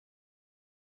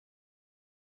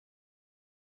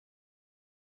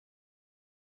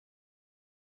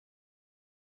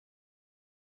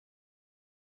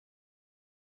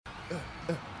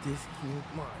This here,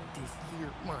 mine. This here,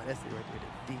 mine. That's it right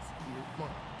there. This here,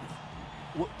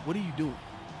 mine. What are you doing?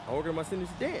 I'm working on my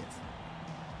signature dance.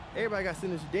 Everybody got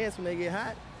signature dance when they get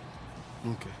hot.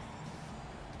 Okay.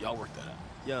 Y'all work that out.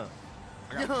 Young.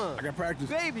 I got practice.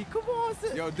 Baby, come on,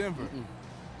 sis. Yo, Denver,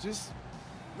 just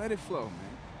let it flow,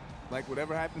 man. Like,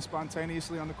 whatever happens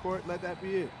spontaneously on the court, let that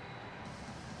be it.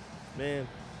 Man,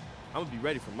 I'm going to be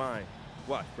ready for mine.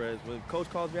 Watch, Prez. When coach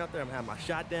calls me out there, I'm going to have my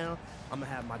shot down. I'm going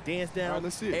to have my dance down. All right,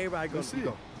 let's see it. Everybody going to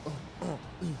go.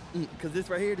 Because this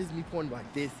right here, this is me pointing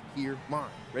like this here, mine.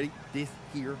 Ready? This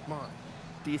here, mine.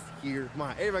 This here,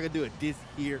 mine. Everybody gonna do it. This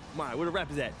here, mine. Where the rap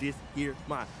is at? This here,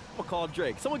 mine. I'm gonna call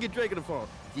Drake. Someone get Drake on the phone.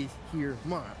 This here,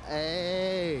 mine.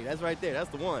 Hey, that's right there. That's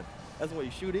the one. That's the way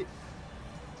you shoot it.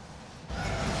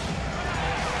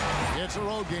 It's a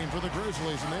road game for the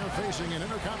Grizzlies, and they're facing an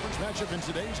interconference matchup in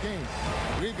today's game.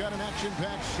 We've got an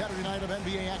action-packed Saturday night of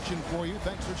NBA action for you.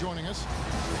 Thanks for joining us.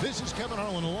 This is Kevin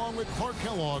Harlan along with Clark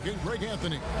Kellogg and Greg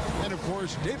Anthony. And, of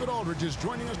course, David Aldridge is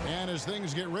joining us. And as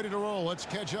things get ready to roll, let's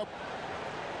catch up.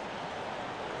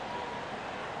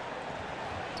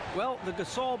 Well, the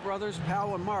Gasol brothers,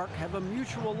 Pau and Mark, have a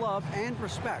mutual love and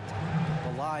respect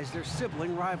that belies their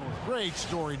sibling rivalry. Great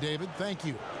story, David. Thank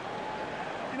you.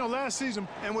 You know, last season,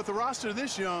 and with the roster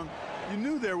this young, you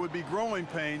knew there would be growing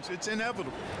pains. It's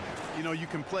inevitable. You know, you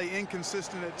can play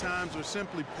inconsistent at times or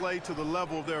simply play to the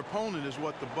level of their opponent is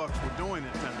what the Bucks were doing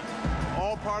at times.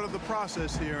 All part of the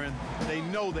process here, and they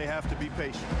know they have to be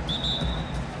patient.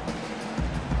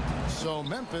 So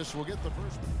Memphis will get the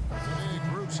first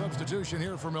group substitution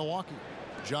here for Milwaukee.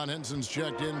 John Henson's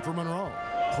checked in for Monroe.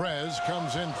 Prez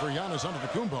comes in for Giannis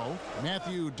Antetokounmpo.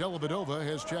 Matthew Dellavedova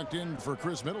has checked in for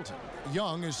Chris Middleton.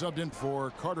 Young is subbed in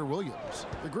for Carter Williams.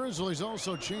 The Grizzlies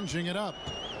also changing it up.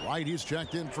 White, he's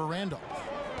checked in for Randolph.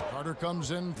 Carter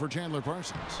comes in for Chandler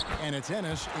Parsons. And it's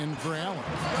Ennis in for Allen.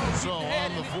 So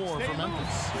on the floor for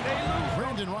Memphis.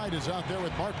 Brandon Wright is out there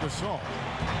with Marc Gasol.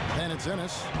 Then it's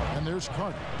Ennis, and there's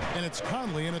Carter. And it's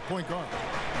Conley in at point guard.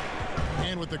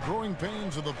 And with the growing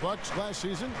pains of the Bucks last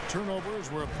season,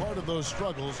 turnovers were a part of those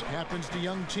struggles. Happens to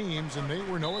young teams, and they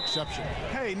were no exception.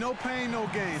 Hey, no pain, no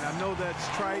gain. I know that's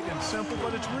trite and simple,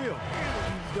 but it's real.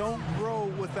 You don't grow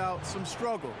without some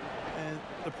struggle. And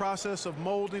the process of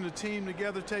molding a team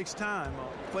together takes time.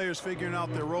 Players figuring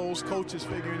out their roles, coaches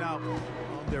figuring out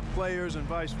their players and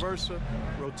vice versa,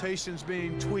 rotations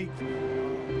being tweaked.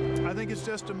 I think it's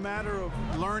just a matter of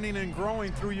learning and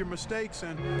growing through your mistakes,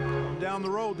 and down the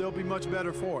road, they'll be much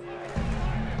better for it.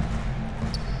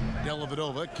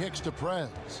 Dellavedova kicks to Prez.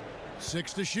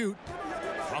 6 to shoot.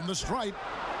 From the stripe.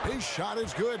 His shot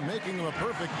is good, making him a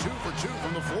perfect 2 for 2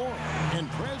 from the floor. And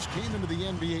Prez came into the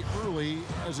NBA early,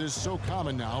 as is so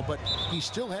common now, but he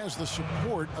still has the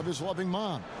support of his loving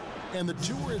mom. And the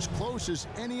two are as close as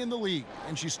any in the league,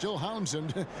 and she still hounds him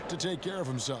to take care of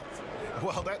himself.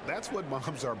 Well, that's what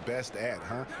moms are best at,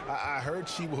 huh? I heard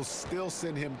she will still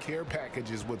send him care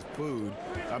packages with food.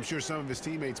 I'm sure some of his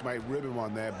teammates might rib him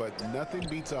on that, but nothing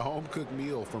beats a home-cooked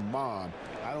meal from mom.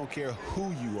 I don't care who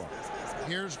you are.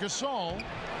 Here's Gasol.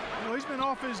 You know, he's been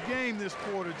off his game this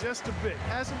quarter just a bit.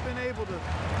 Hasn't been able to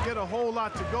get a whole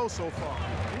lot to go so far.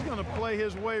 He's going to play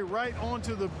his way right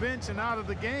onto the bench and out of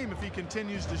the game if he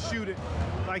continues to shoot it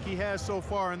like he has so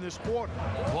far in this quarter.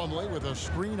 Plumlee with a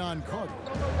screen on Carter.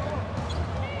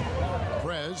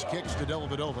 Prez kicks to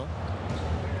Dellavedova.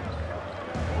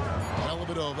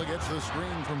 Dellavedova gets the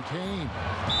screen from Kane.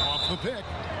 Off the pick,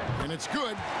 and it's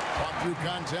good. Caught through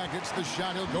contact, hits the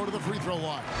shot. He'll go to the free throw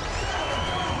line.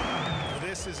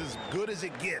 This is as good as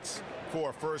it gets for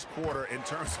a first quarter in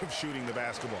terms of shooting the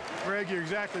basketball. Greg, you're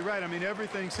exactly right. I mean,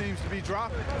 everything seems to be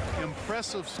dropping.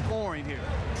 Impressive scoring here.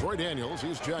 Troy Daniels,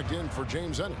 he's checked in for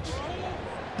James Ennis.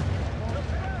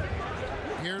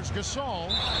 Here's Gasol,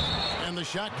 and the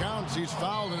shot counts. He's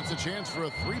fouled, and it's a chance for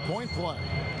a three-point play.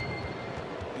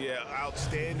 Yeah,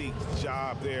 outstanding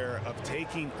job there of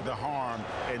taking the harm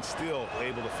and still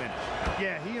able to finish.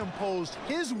 Yeah, he imposed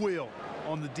his will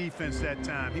on the defense that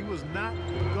time. He was not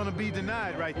going to be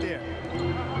denied right there.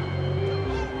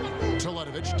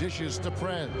 Teletovic dishes to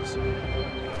Prez.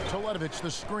 Teletovic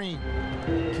the screen.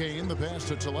 Kane the pass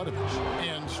to Teletovic,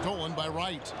 and stolen by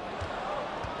Wright.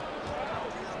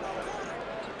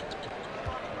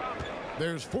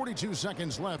 There's 42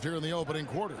 seconds left here in the opening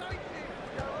quarter.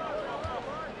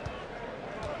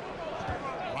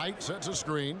 Wright sets a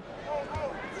screen.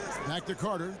 Back to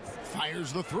Carter.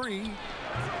 Fires the three.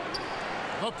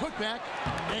 A putback.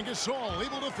 And Gasol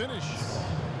able to finish.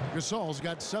 Gasol's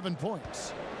got 7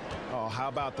 points. Oh, how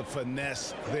about the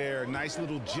finesse there? Nice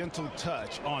little gentle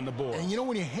touch on the board. And you know,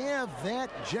 when you have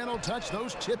that gentle touch,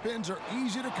 those tip-ins are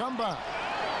easy to come by.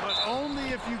 But only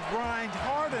if you grind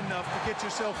hard enough to get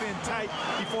yourself in tight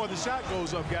before the shot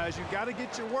goes up, guys. You've got to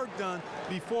get your work done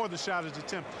before the shot is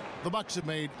attempted. The Bucks have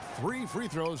made 3 free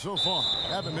throws so far.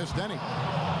 Haven't missed any.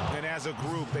 And as a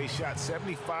group, they shot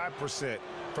 75%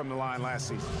 from the line last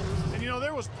season. And, you know,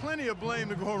 there was plenty of blame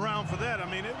to go around for that. I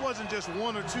mean, it wasn't just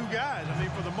 1 or 2 guys. I mean,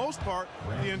 for the most part,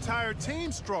 the entire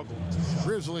team struggled.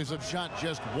 Grizzlies have shot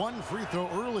just 1 free throw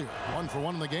earlier, 1 for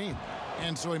 1 in the game.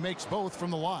 And so he makes both from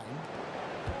the line.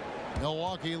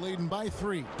 Milwaukee leading by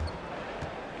 3.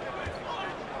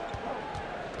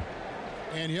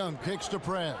 And Young kicks to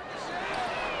Prez.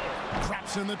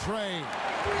 Traps in the tray.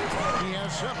 He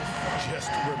has 7. Just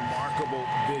remarkable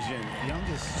vision. Young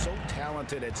is so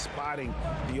talented at spotting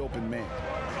the open man.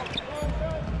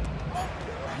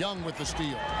 Young with the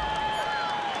steal.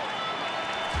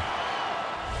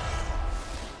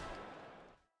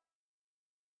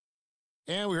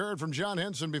 And we heard from John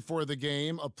Henson before the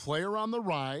game, a player on the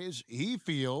rise. He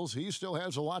feels he still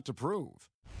has a lot to prove.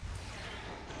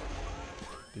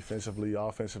 Defensively,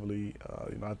 offensively,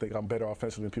 you know, I think I'm better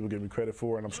offensively than people give me credit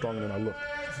for, and I'm stronger than I look.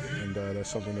 And that's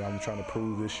something that I'm trying to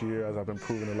prove this year, as I've been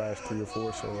proving the last 3 or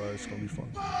 4, so it's going to be fun.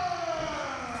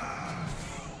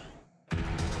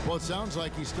 Well, it sounds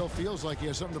like he still feels like he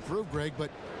has something to prove, Greg,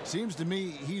 but seems to me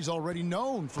he's already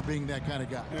known for being that kind of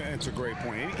guy. That's a great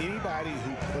point. Anybody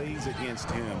who plays against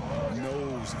him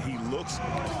knows he looks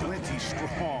plenty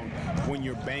strong when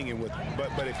you're banging with him.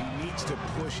 But if he needs to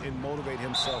push and motivate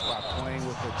himself by playing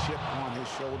with a chip on his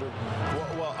shoulder,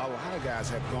 well, a lot of guys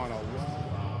have gone a long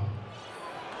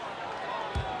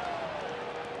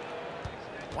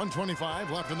 1:25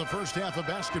 left in the first half of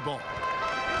basketball.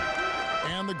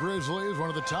 And the Grizzlies, one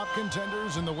of the top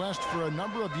contenders in the West for a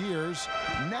number of years,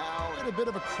 now at a bit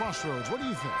of a crossroads. What do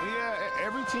you think? Yeah,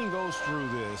 every team goes through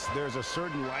this. There's a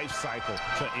certain life cycle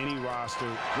to any roster.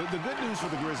 The good news for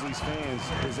the Grizzlies fans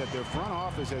is that their front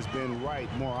office has been right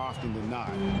more often than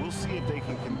not. We'll see if they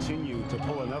can continue to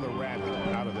pull another rabbit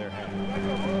out of their hat.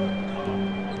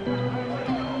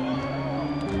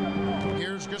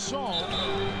 Here's Gasol,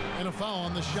 and a foul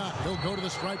on the shot. He'll go to the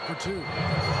stripe for 2.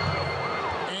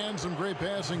 And some great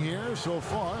passing here so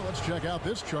far. Let's check out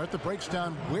this chart that breaks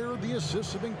down where the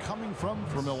assists have been coming from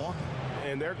for Milwaukee.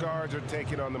 And their guards are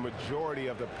taking on the majority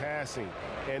of the passing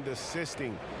and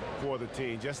assisting for the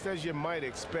team, just as you might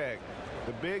expect.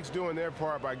 The bigs doing their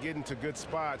part by getting to good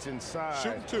spots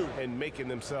inside and making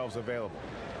themselves available.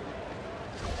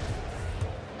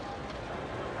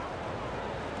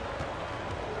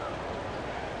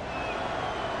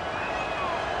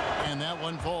 And that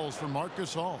one falls for Marc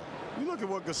Gasol. You look at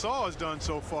what Gasol has done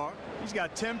so far. He's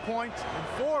got 10 points, and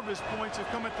 4 of his points have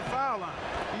come at the foul line.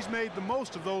 He's made the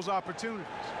most of those opportunities.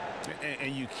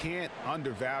 And you can't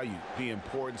undervalue the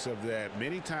importance of that.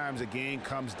 Many times a game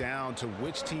comes down to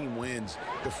which team wins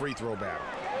the free throw battle.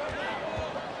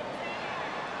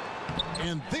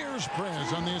 And there's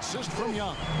Prez on the assist from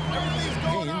Young.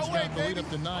 Haynes got the lead up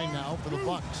to 9 now for the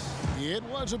Bucks. It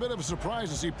was a bit of a surprise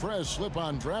to see Prez slip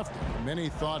undrafted. Many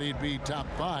thought he'd be top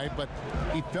 5, but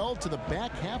he fell to the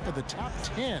back half of the top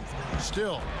 10.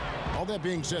 Still, all that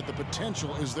being said, the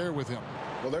potential is there with him.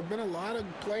 Well, there have been a lot of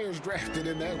players drafted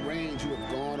in that range who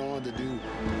have gone on to do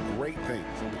great things.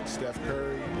 I mean, Steph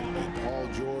Curry and Paul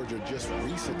George are just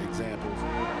recent examples.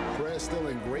 Prez still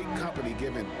in great company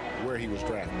given where he was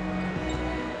drafted.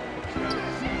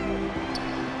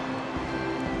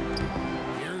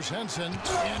 Here's Henson,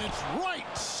 and it's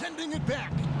right, sending it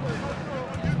back.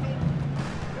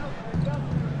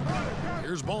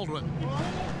 Here's Baldwin.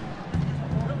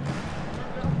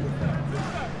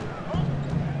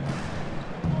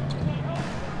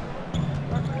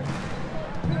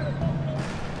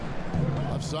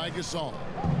 Side Gasol.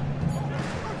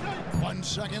 1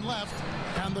 second left,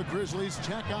 and the Grizzlies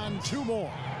check on 2 more.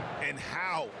 And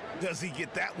how does he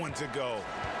get that one to go?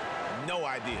 No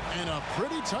idea. And a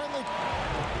pretty tightly.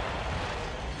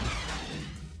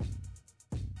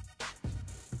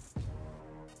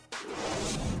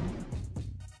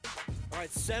 All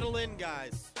right, settle in,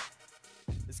 guys.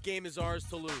 This game is ours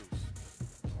to lose.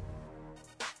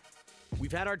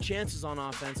 We've had our chances on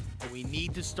offense, but we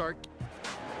need to start.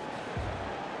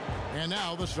 And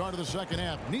now the start of the second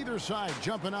half. Neither side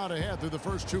jumping out ahead through the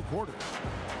first 2 quarters.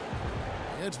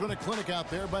 It's been a clinic out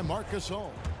there by Marc Gasol.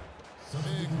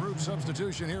 Big group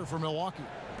substitution here for Milwaukee.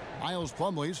 Miles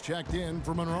Plumlee's checked in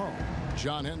for Monroe.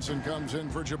 John Henson comes in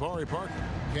for Jabari Parker.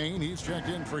 Kane, he's checked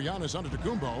in for Giannis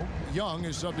Antetokounmpo. Young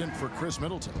is subbed in for Chris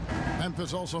Middleton.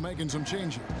 Memphis also making some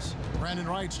changes. Brandon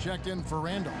Wright's checked in for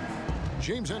Randolph.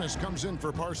 James Ennis comes in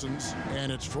for Parsons,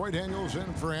 and it's Troy Daniels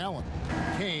in for Allen.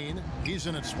 Kane, he's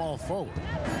in at small forward.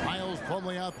 Miles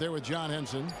Plumlee out there with John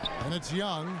Henson, and it's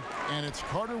Young, and it's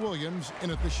Carter Williams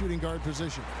in at the shooting guard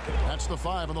position. That's the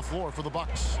 5 on the floor for the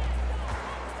Bucks.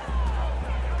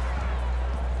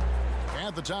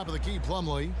 At the top of the key,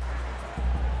 Plumlee.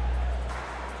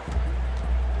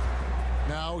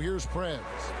 Now here's Prez.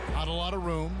 Not a lot of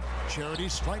room. Charity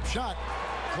stripe shot.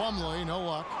 Plumlee, no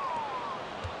luck.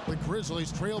 The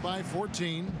Grizzlies trail by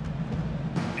 14.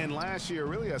 And last year,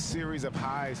 really a series of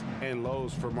highs and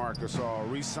lows for Marc Gasol.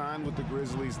 Re-signed with the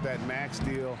Grizzlies, that max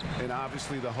deal, and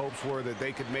obviously the hopes were that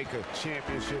they could make a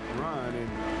championship run.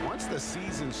 And once the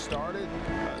season started,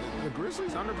 the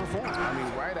Grizzlies underperformed. I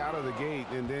mean, right out of the gate,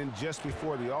 and then just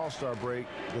before the All-Star break,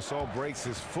 Gasol breaks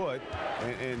his foot,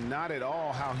 and not at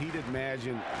all how he'd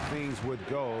imagined things would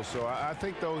go. So I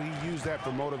think, though, he used that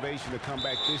for motivation to come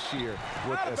back this year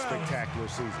with a spectacular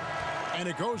season. And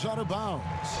it goes out of bounds.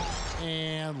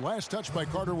 And last touch by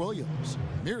Carter Williams.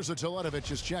 Mirza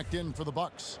Teletovic is checked in for the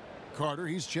Bucks. Carter,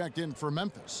 he's checked in for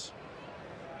Memphis.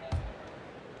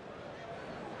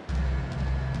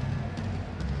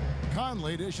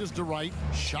 Conley dishes to right.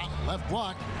 Shot left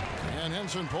block. And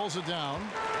Henson pulls it down.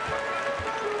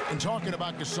 And talking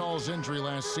about Gasol's injury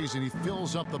last season, he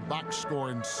fills up the box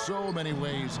score in so many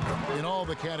ways in all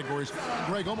the categories.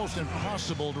 Greg, almost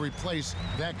impossible to replace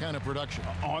that kind of production.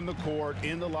 On the court,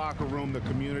 in the locker room, the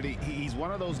community, he's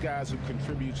one of those guys who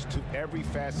contributes to every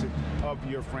facet of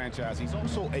your franchise. He's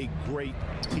also a great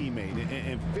teammate.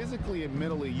 And physically and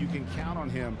mentally, you can count on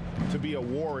him to be a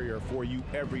warrior for you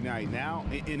every night. Now,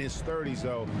 in his 30s,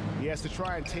 though, he has to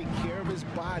try and take care of his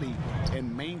body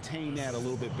and maintain that a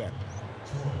little bit better.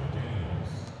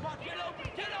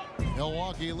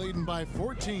 Milwaukee leading by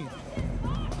 14.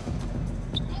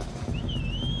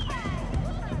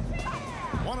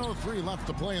 1:03 left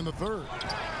to play in the third.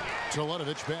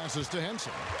 Teletovic passes to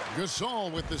Henson.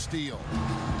 Gasol with the steal.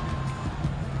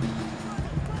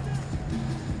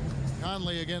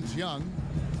 Conley against Young.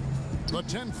 The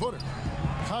 10-footer.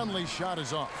 Conley's shot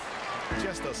is off.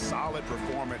 Just a solid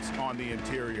performance on the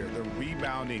interior. The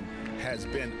rebounding has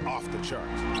been off the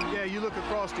charts. Yeah, you look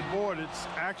across the board, it's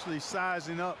actually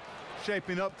sizing up,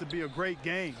 shaping up to be a great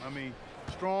game. I mean,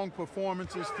 strong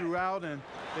performances throughout, and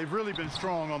they've really been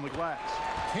strong on the glass.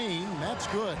 Kane, that's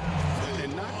good.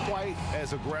 And not quite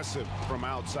as aggressive from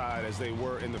outside as they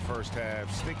were in the first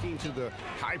half, sticking to the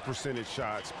high percentage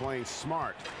shots, playing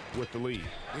smart with the lead.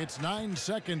 It's 9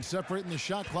 seconds separating the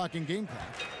shot clock and game clock.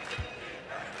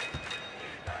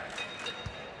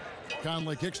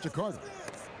 Conley kicks to Carter.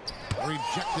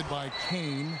 Rejected by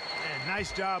Kane. And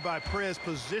nice job by Prez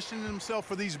positioning himself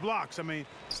for these blocks. I mean,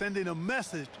 sending a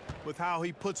message with how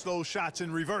he puts those shots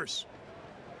in reverse.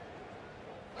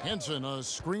 Henson, a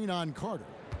screen on Carter.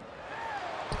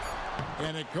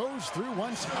 And it goes through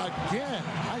once again.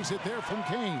 Nice hit there from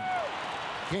Kane.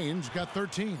 Kane's got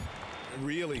 13.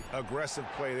 Really aggressive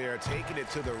play there, taking it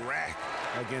to the rack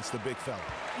against the big fella.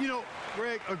 You know,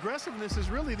 Greg, aggressiveness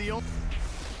is really the only...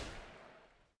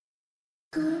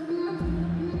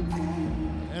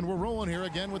 And we're rolling here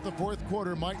again with the fourth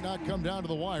quarter. Might not come down to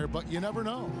the wire, but you never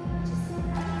know.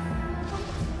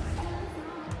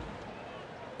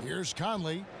 Here's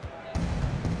Conley.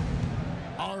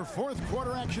 Our fourth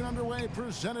quarter action underway,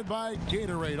 presented by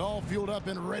Gatorade. All fueled up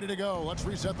and ready to go. Let's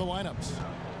reset the lineups.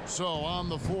 So on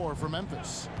the floor for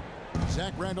Memphis,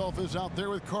 Zach Randolph is out there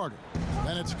with Carter.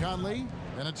 Then it's Conley.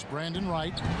 Then it's Brandon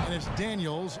Wright, and it's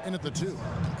Daniels in at the 2.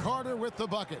 Carter with the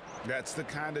bucket. That's the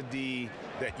kind of D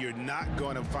that you're not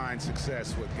going to find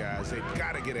success with, guys. They've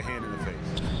got to get a hand in the face.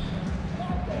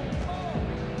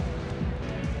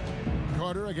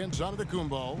 Carter against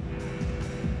Antetokounmpo.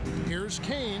 Here's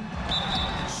Kane.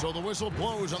 So the whistle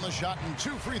blows on the shot, and 2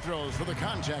 free throws for the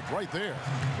contact right there.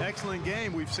 Excellent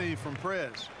game we've seen from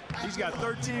Prez. He's got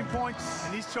 13 points,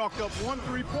 and he's chalked up 1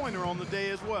 3-pointer on the day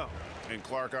as well. And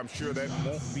Clark, I'm sure that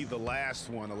won't be the last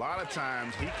one. A lot of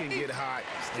times he can get hot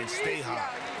and stay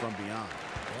hot from beyond.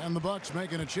 And the Bucks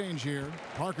making a change here.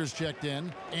 Parker's checked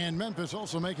in, and Memphis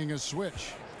also making a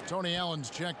switch. Tony Allen's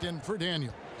checked in for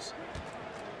Daniels.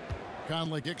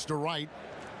 Conley kicks to Wright.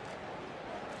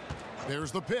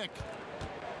 There's the pick.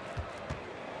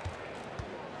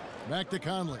 Back to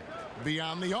Conley.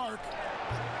 Beyond the arc.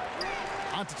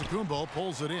 Antetokounmpo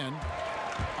pulls it in.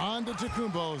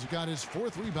 Antetokounmpo's got his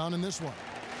 4th rebound in this one.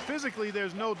 Physically,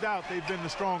 there's no doubt they've been the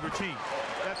stronger team.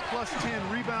 That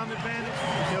 +10 rebound advantage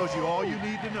tells you all you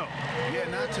need to know. Yeah,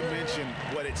 not to mention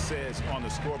what it says on the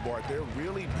scoreboard. They're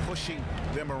really pushing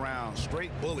them around.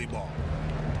 Straight bully ball.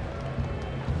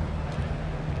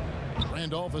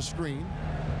 Randolph a screen.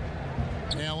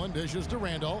 Allen dishes to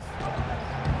Randolph.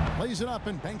 Lays it up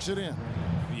and banks it in.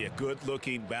 Yeah,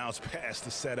 good-looking bounce pass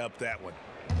to set up that one.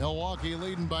 Milwaukee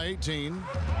leading by 18.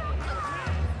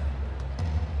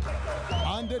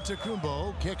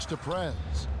 Antetokounmpo kicks to Prez.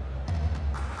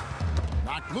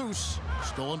 Knocked loose.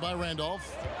 Stolen by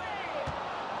Randolph.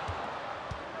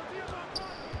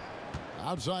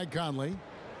 Outside Conley.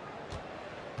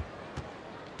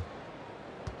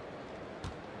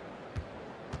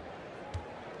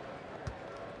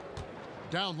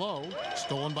 Down low.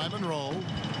 Stolen by Monroe.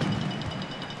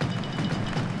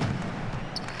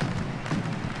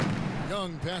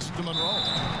 Young passes to Monroe.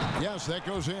 Yes, that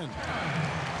goes in.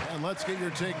 And let's get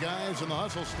your take, guys, on the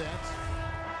hustle stats.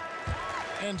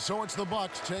 And so it's the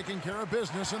Bucks taking care of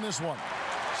business in this one.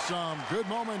 Some good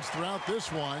moments throughout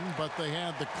this one, but they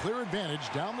had the clear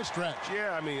advantage down the stretch.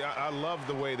 Yeah, I mean, I love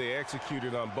the way they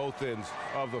executed on both ends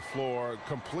of the floor,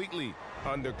 completely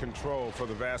under control for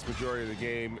the vast majority of the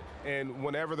game. And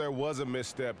whenever there was a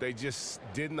misstep, they just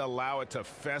didn't allow it to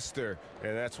fester,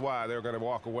 and that's why they're going to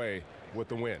walk away with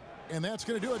the win. And that's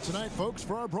going to do it tonight, folks,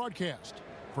 for our broadcast.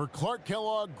 For Clark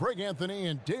Kellogg, Greg Anthony,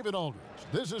 and David Aldridge,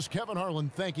 this is Kevin Harlan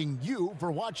thanking you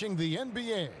for watching the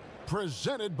NBA,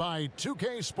 presented by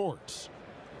 2K Sports.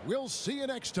 We'll see you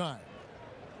next time.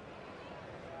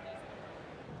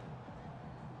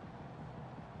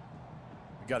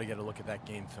 We got to get a look at that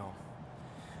game film.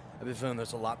 I've been feeling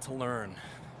there's a lot to learn.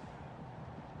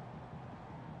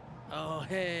 Oh,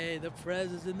 hey, the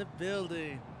Prez is in the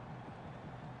building.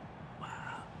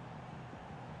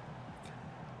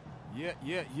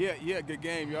 Yeah. Good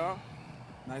game, y'all.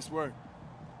 Nice work.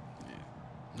 Yeah.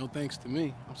 No thanks to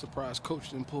me. I'm surprised Coach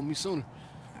didn't pull me sooner.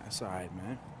 That's all right,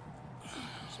 man.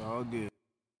 It's all good.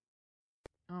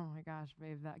 Oh my gosh,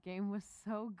 babe, that game was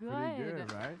so good. Pretty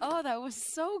good, right? Oh, that was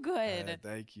so good.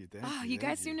 Thank you. Oh, you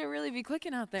guys seem to really be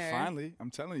clicking out there. Finally, I'm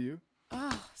telling you.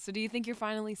 Oh, so do you think you're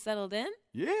finally settled in?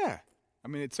 Yeah. I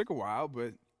mean, it took a while,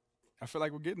 but I feel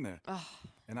like we're getting there. Oh,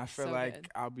 and I feel so like good.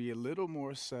 I'll be a little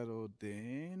more settled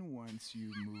in once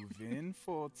you move in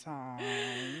full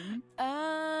time.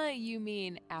 You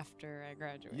mean after I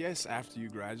graduate? Yes, after you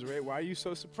graduate. Why are you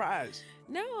so surprised?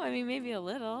 No, I mean, maybe a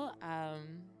little.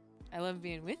 I love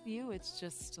being with you. It's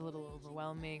just a little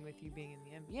overwhelming with you being in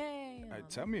the NBA.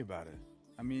 Tell me about it.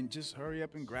 I mean, just hurry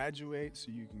up and graduate so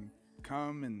you can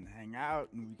come and hang out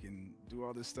and we can do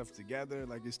all this stuff together.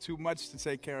 Like, it's too much to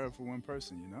take care of for one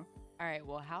person, you know? All right,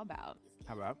 well, how about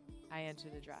I enter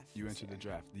the draft? You enter the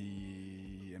draft, the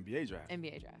NBA draft.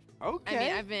 NBA draft. Okay.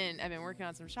 I mean, I've been working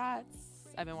on some shots.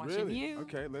 I've been watching Really? you.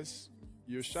 Okay,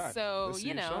 your shot. So, Let's see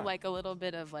you your know, shot. like a little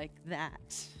bit of like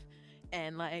that.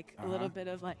 And like a little bit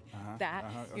of like that.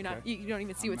 You're not. You don't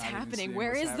even see what's happening.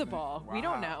 Where is the ball? Wow. We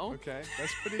don't know. Okay,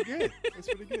 that's pretty good. That's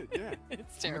pretty good. Yeah.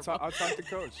 It's terrible. I'll talk to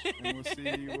Coach and we'll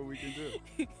see what we can do.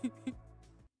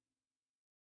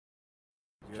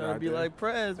 Trying to be like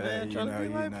Prez, man. Hey, Trying to be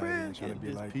like Prez. Trying to be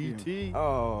This like PT. you.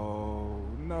 Oh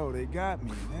no, they got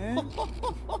me, man.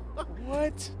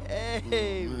 What?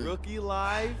 Hey, rookie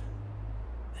live.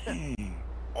 Dang.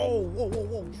 Oh,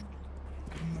 whoa.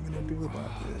 I'm not gonna do about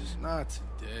this. Not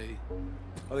today.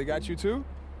 Oh, they got you too?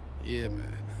 Yeah,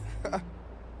 man.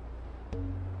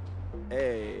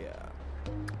 Hey,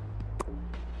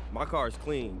 my car's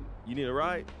clean. You need a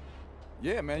ride?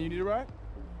 Yeah, man. You need a ride?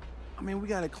 I mean, we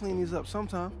gotta clean these up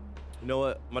sometime. You know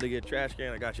what? I'm gonna get a trash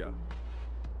can. I got y'all.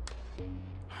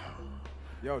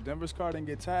 Yo, Denver's car didn't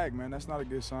get tagged, man. That's not a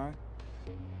good sign.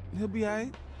 He'll be all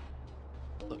right.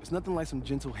 Look, it's nothing like some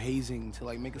gentle hazing to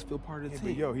like make us feel part of the Yeah,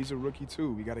 team. but yo, he's a rookie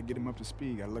too. We gotta get him up to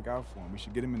speed. Gotta look out for him. We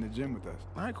should get him in the gym with us.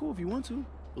 All right, cool if you want to.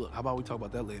 Look, how about we talk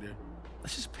about that later?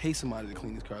 Let's just pay somebody to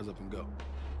clean these cars up and go.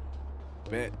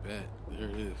 Bet. There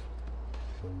it is.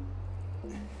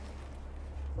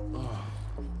 Oh.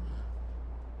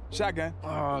 Shotgun.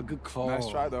 Oh, good call. Nice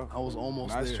try, though. I was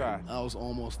almost there. Nice try. I was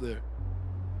almost there.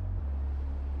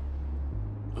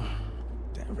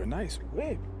 Denver, nice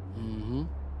whip. Mm-hmm.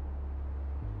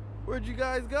 Where'd you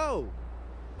guys go?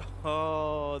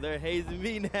 Oh, they're hazing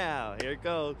me now. Here it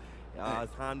goes. Y'all,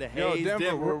 it's time to haze Yo,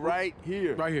 Denver, we're right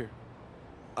here. Right here.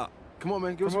 Come on,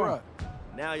 man. Give us a ride.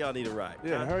 Now y'all need a ride.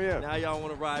 Yeah, hurry up. Now y'all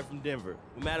want to ride from Denver.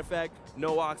 Matter of fact,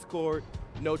 no aux cord,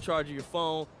 no charge of your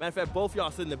phone. Matter of fact, both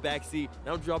y'all sit in the back seat,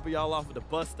 and I'm dropping y'all off at the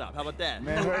bus stop. How about that?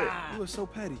 Man, hurry. You were so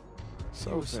petty.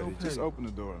 So petty. Just open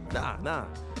the door, man. Nah.